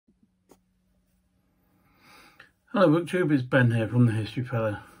Hello BookTube, it's Ben here from the History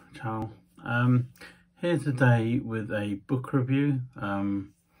Fella channel. Here today with a book review. I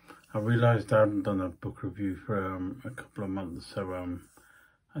realised I hadn't done a book review for a couple of months, so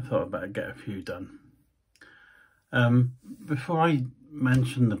I thought I'd better get a few done. Before I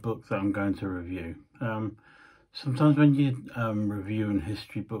mention the book that I'm going to review, sometimes when you're reviewing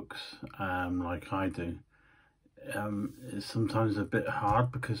history books like I do, it's sometimes a bit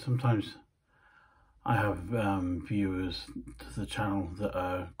hard because sometimes I have viewers to the channel that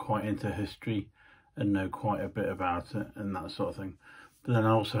are quite into history and know quite a bit about it and that sort of thing. But then I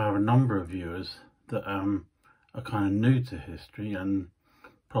also have a number of viewers that are kind of new to history and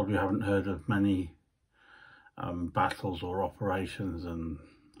probably haven't heard of many battles or operations and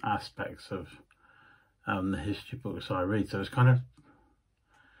aspects of the history books I read. So it's kind of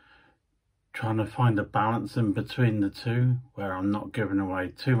trying to find a balance in between the two where I'm not giving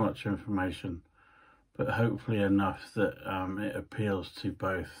away too much information, but hopefully enough that it appeals to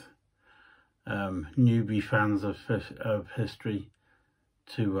both newbie fans of history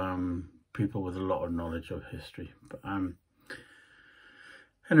to people with a lot of knowledge of history. But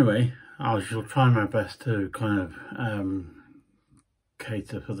anyway, I shall try my best to kind of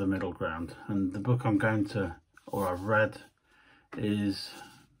cater for the middle ground. And the book I'm going to, or I've read, is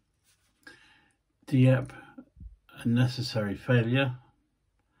Dieppe, A Necessary Failure,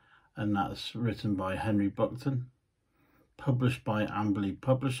 and that's written by Henry Buckton, published by Amberley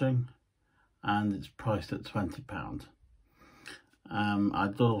Publishing, and it's priced at £20.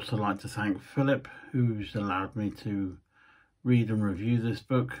 I'd also like to thank Philip, who's allowed me to read and review this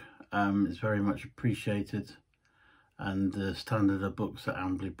book. It's very much appreciated, and the standard of books at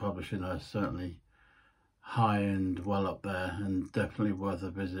Amberley Publishing are certainly high and well up there, and definitely worth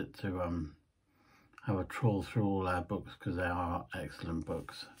a visit to have a trawl through all their books because they are excellent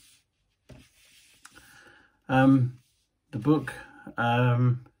books. The book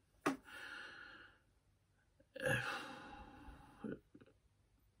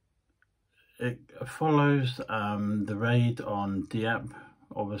it follows the raid on Dieppe.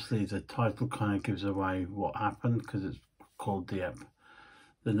 Obviously the title kind of gives away what happened because it's called Dieppe,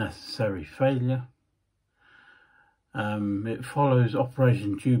 The Necessary Failure. It follows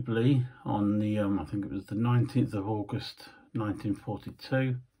Operation Jubilee on the I think it was the 19th of August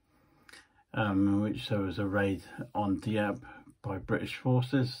 1942, in which there was a raid on Dieppe by British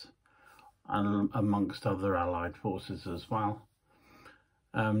forces and amongst other Allied forces as well,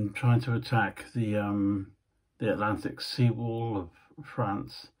 trying to attack the Atlantic seawall of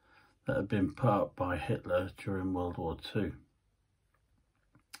France that had been put up by Hitler during World War II.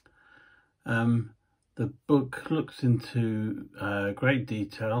 The book looks into great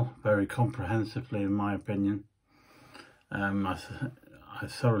detail, very comprehensively in my opinion. I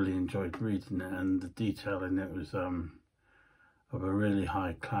thoroughly enjoyed reading it, and the detail in it was of a really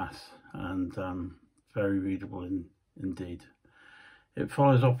high class and very readable indeed. It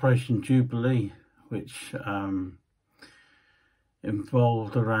follows Operation Jubilee, which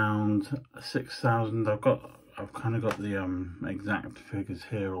involved around 6,000. I've kind of got the exact figures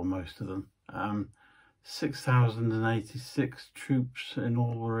here, or most of them. 6,086 troops in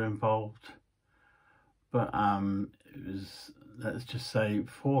all were involved, but it was, let's just say,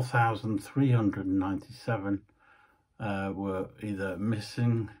 4,397 were either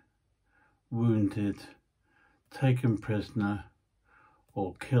missing, wounded, taken prisoner,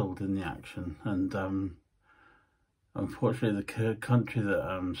 or killed in the action. And unfortunately, the country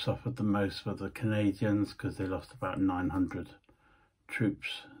that suffered the most were the Canadians, because they lost about 900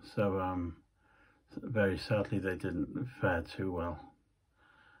 troops. So very sadly, they didn't fare too well.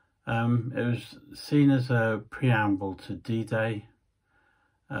 It was seen as a preamble to D-Day.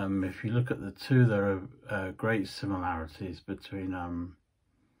 If you look at the two, there are great similarities between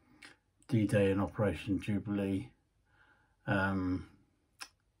D-Day and Operation Jubilee. I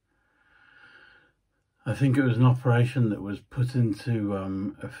think it was an operation that was put into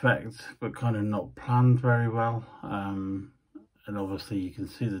effect but kind of not planned very well. And obviously you can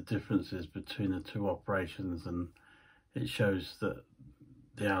see the differences between the two operations, and it shows that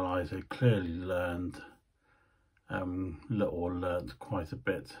the Allies had clearly learned quite a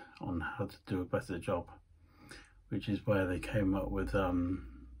bit on how to do a better job, which is where they came up with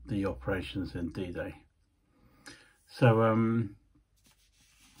the operations in D-Day. So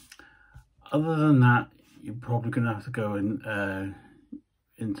other than that, you're probably going to have to go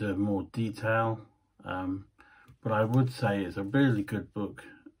into more detail, but I would say it's a really good book,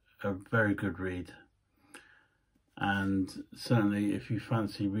 a very good read. And certainly if you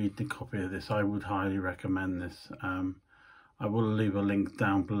fancy reading a copy of this, I would highly recommend this. I will leave a link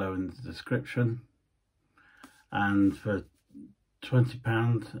down below in the description. and for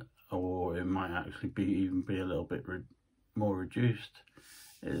 £20, or it might actually even be a little bit more reduced,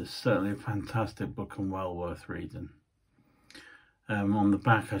 it's certainly a fantastic book and well worth reading. On the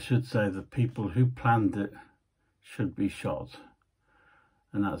back, I should say the people who planned it should be shot,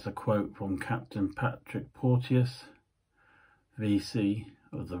 and that's a quote from Captain Patrick Porteous, VC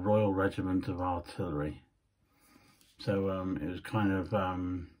of the Royal Regiment of Artillery. So it was kind of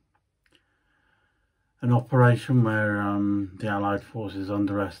an operation where the Allied forces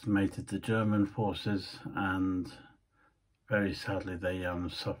underestimated the German forces, and very sadly they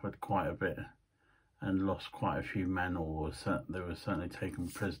suffered quite a bit and lost quite a few men, or they were certainly taken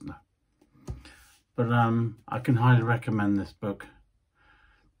prisoner. But I can highly recommend this book,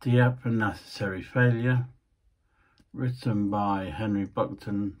 Dieppe, A Necessary Failure, written by Henry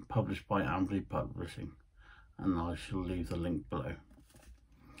Buckton, published by Ambley Publishing, and I shall leave the link below.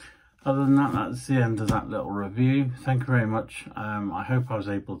 Other than that, that's the end of that little review. Thank you very much. I hope I was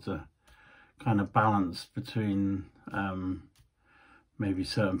able to kind of balance between maybe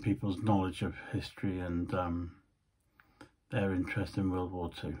certain people's knowledge of history and their interest in World War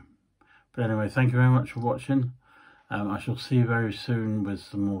II. But anyway, thank you very much for watching. I shall see you very soon with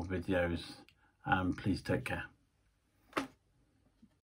some more videos. Please take care.